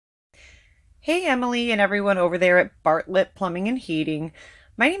Hey Emily and everyone over there at Bartlett Plumbing and Heating.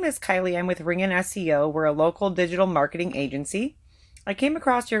 My name is Kylie. I'm with Ring and SEO. We're a local digital marketing agency. I came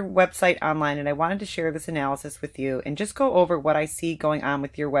across your website online and I wanted to share this analysis with you and just go over what I see going on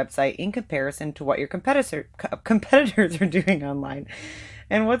with your website in comparison to what your competitors are doing online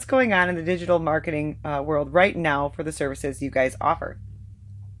and what's going on in the digital marketing world right now for the services you guys offer.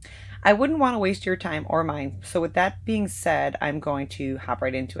 I wouldn't want to waste your time or mine. So with that being said, I'm going to hop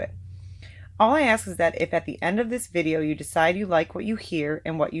right into it. All I ask is that if at the end of this video you decide you like what you hear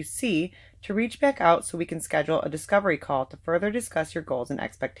and what you see, to reach back out so we can schedule a discovery call to further discuss your goals and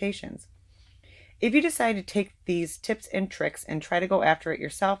expectations. If you decide to take these tips and tricks and try to go after it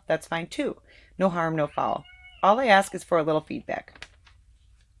yourself, that's fine too. No harm, no foul. All I ask is for a little feedback.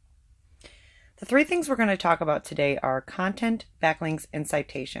 The three things we're going to talk about today are content, backlinks, and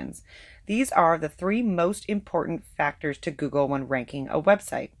citations. These are the three most important factors to Google when ranking a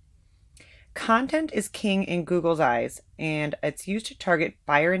website. Content is king in Google's eyes, and it's used to target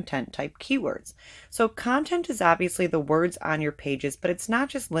buyer intent type keywords. So content is obviously the words on your pages, but it's not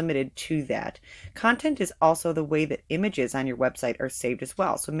just limited to that. Content is also the way that images on your website are saved as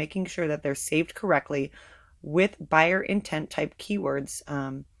well. So making sure that they're saved correctly with buyer intent type keywords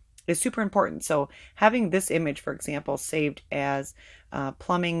is super important. So having this image, for example, saved as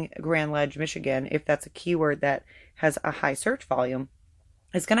plumbing Grand Ledge, Michigan, if that's a keyword that has a high search volume,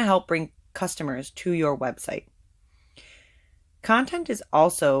 is going to help bring customers to your website. Content is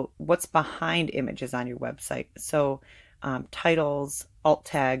also what's behind images on your website. So titles, alt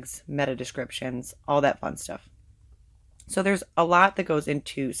tags, meta descriptions, all that fun stuff. So there's a lot that goes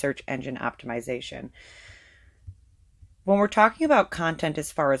into search engine optimization. When we're talking about content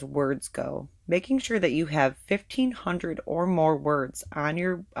as far as words go, making sure that you have 1,500 or more words on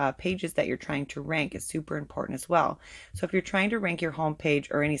your pages that you're trying to rank is super important as well. So if you're trying to rank your home page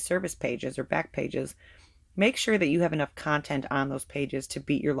or any service pages or back pages, make sure that you have enough content on those pages to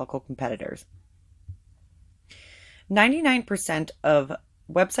beat your local competitors. 99% of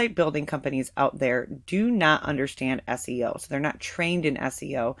website building companies out there do not understand SEO. So they're not trained in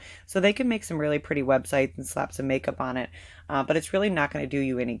SEO. So they can make some really pretty websites and slap some makeup on it, but it's really not going to do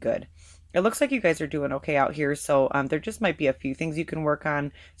you any good. It looks like you guys are doing okay out here, so there just might be a few things you can work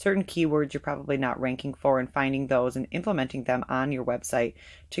on. Certain keywords you're probably not ranking for, and finding those and implementing them on your website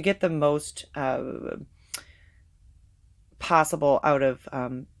to get the most possible out of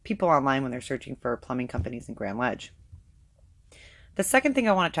people online when they're searching for plumbing companies in Grand Ledge. The second thing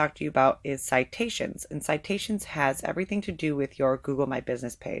I want to talk to you about is citations, and citations has everything to do with your Google My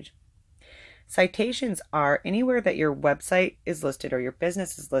Business page. Citations are anywhere that your website is listed or your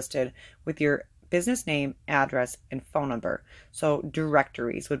business is listed with your business name, address, and phone number. So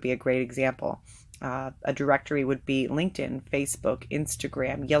directories would be a great example. A directory would be LinkedIn, Facebook,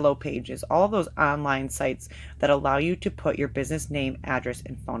 Instagram, Yellow Pages, all of those online sites that allow you to put your business name, address,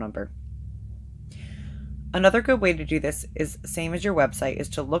 and phone number. Another good way to do this is same as your website, is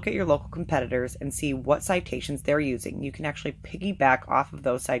to look at your local competitors and see what citations they're using. You can actually piggyback off of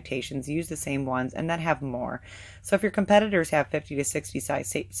those citations, use the same ones, and then have more. So if your competitors have 50 to 60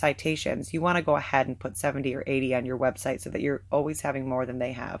 citations, you want to go ahead and put 70 or 80 on your website so that you're always having more than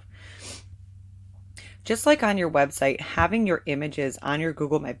they have. Just like on your website, having your images on your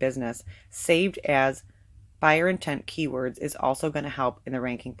Google My Business saved as buyer intent keywords is also going to help in the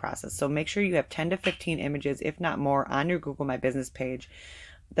ranking process. So make sure you have 10 to 15 images, if not more, on your Google My Business page,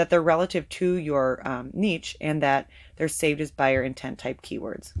 that they're relative to your niche and that they're saved as buyer intent type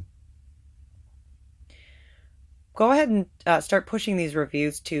keywords. Go ahead and start pushing these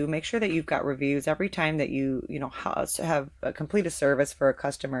reviews too. Make sure that you've got reviews every time that you have complete a service for a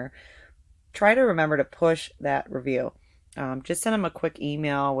customer. Try to remember to push that review. Just send them a quick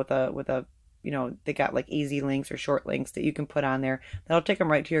email with a they got like easy links or short links that you can put on there. That'll take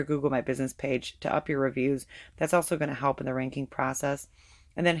them right to your Google My Business page to up your reviews. That's also going to help in the ranking process.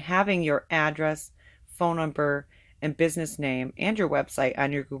 And then having your address, phone number, and business name and your website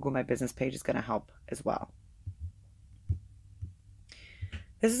on your Google My Business page is going to help as well.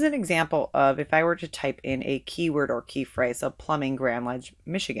 This is an example of if I were to type in a keyword or key phrase, so plumbing Grand Ledge,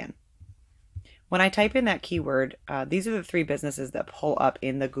 Michigan. When I type in that keyword, these are the three businesses that pull up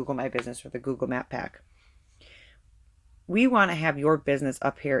in the Google My Business or the Google Map Pack. We want to have your business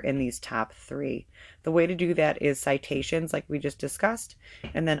up here in these top three. The way to do that is citations, like we just discussed,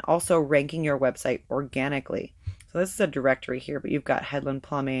 and then also ranking your website organically. So this is a directory here, but you've got Headland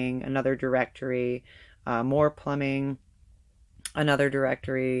Plumbing, another directory, More Plumbing, another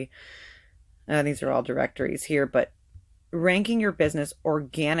directory. These are all directories here, but ranking your business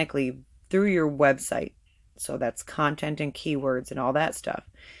organically through your website. So that's content and keywords and all that stuff.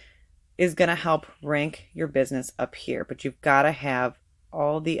 is going to help rank your business up here, but you've got to have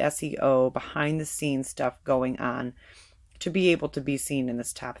all the SEO behind the scenes stuff going on to be able to be seen in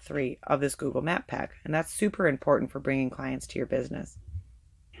this top 3 of this Google Map Pack. And that's super important for bringing clients to your business.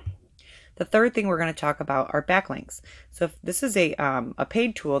 The third thing we're going to talk about are backlinks. So if this is a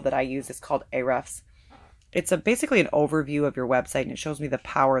paid tool that I use. It's called Ahrefs. It's basically an overview of your website, and it shows me the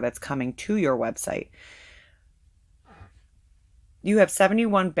power that's coming to your website. You have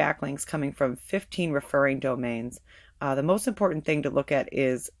 71 backlinks coming from 15 referring domains. The most important thing to look at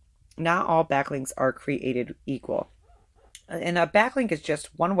is not all backlinks are created equal. And a backlink is just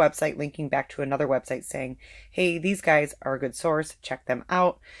one website linking back to another website saying, hey, these guys are a good source, check them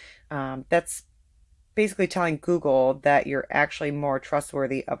out. That's basically telling Google that you're actually more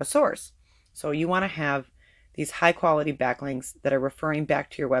trustworthy of a source. So you want to have these high quality backlinks that are referring back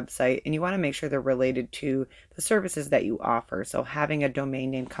to your website, and you want to make sure they're related to the services that you offer. So having a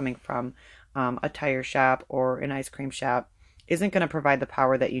domain name coming from a tire shop or an ice cream shop isn't going to provide the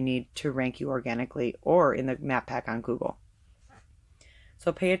power that you need to rank you organically or in the map pack on Google.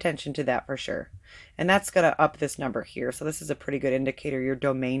 So pay attention to that for sure. And that's going to up this number here. So this is a pretty good indicator, your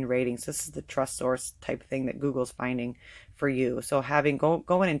domain ratings. This is the trust source type thing that Google's finding for you. So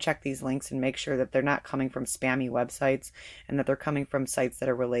go in and check these links and make sure that they're not coming from spammy websites and that they're coming from sites that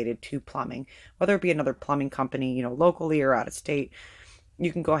are related to plumbing. Whether it be another plumbing company, locally or out of state,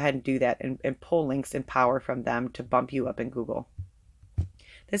 you can go ahead and do that and pull links and power from them to bump you up in Google.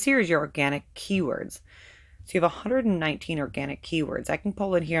 This here is your organic keywords. So you have 119 organic keywords. I can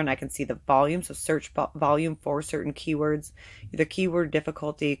pull in here and I can see the volume, so search volume for certain keywords, the keyword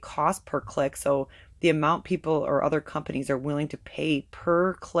difficulty, cost per click, so the amount people or other companies are willing to pay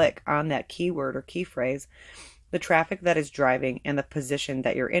per click on that keyword or key phrase, the traffic that is driving, and the position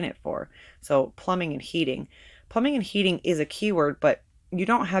that you're in it for. So plumbing and heating. Plumbing and heating is a keyword, but you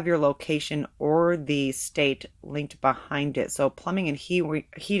don't have your location or the state linked behind it. So plumbing and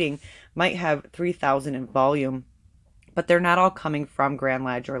heating might have 3,000 in volume, but they're not all coming from Grand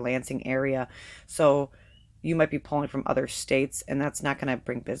Ledge or Lansing area. So you might be pulling from other states, and that's not going to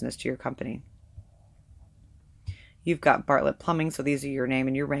bring business to your company. You've got Bartlett Plumbing, so these are your name,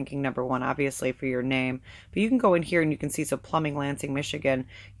 and you're ranking number 1, obviously, for your name. But you can go in here and you can see, so Plumbing, Lansing, Michigan,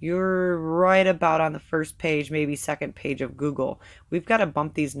 you're right about on the first page, maybe second page of Google. We've got to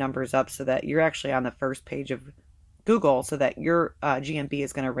bump these numbers up so that you're actually on the first page of Google, so that your GMB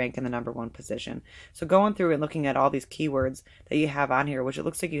is going to rank in the number 1 position. So going through and looking at all these keywords that you have on here, which it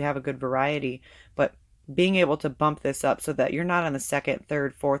looks like you have a good variety, but being able to bump this up so that you're not on the second,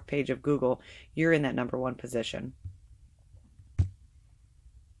 third, fourth page of Google, you're in that number 1 position.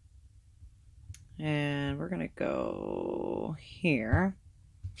 And we're going to go here.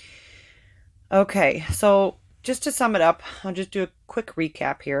 Okay, so just to sum it up, I'll just do a quick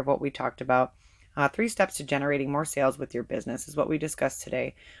recap here of what we talked about. 3 steps to generating more sales with your business is what we discussed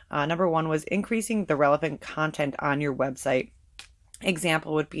today. Number 1 was increasing the relevant content on your website.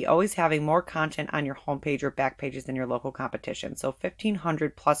 Example would be always having more content on your homepage or back pages than your local competition. So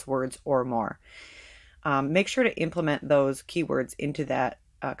 1,500 plus words or more. Make sure to implement those keywords into that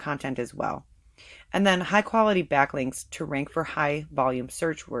content as well. And then high quality backlinks to rank for high volume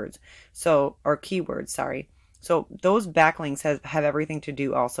search words. Or keywords, sorry. So those backlinks have everything to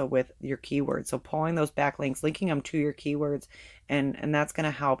do also with your keywords. So pulling those backlinks, linking them to your keywords, and that's going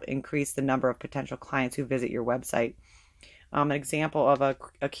to help increase the number of potential clients who visit your website. An example of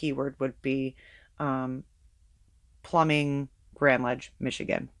a keyword would be plumbing, Grand Ledge,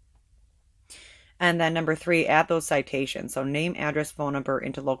 Michigan. And then number 3, add those citations. So name, address, phone number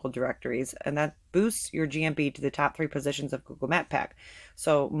into local directories. And that boosts your GMB to the top 3 positions of Google Map Pack.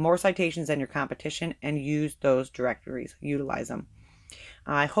 So more citations than your competition, and use those directories. Utilize them.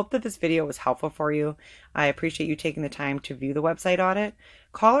 I hope that this video was helpful for you. I appreciate you taking the time to view the website audit.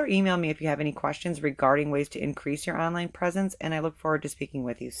 Call or email me if you have any questions regarding ways to increase your online presence, and I look forward to speaking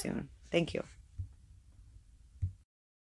with you soon. Thank you.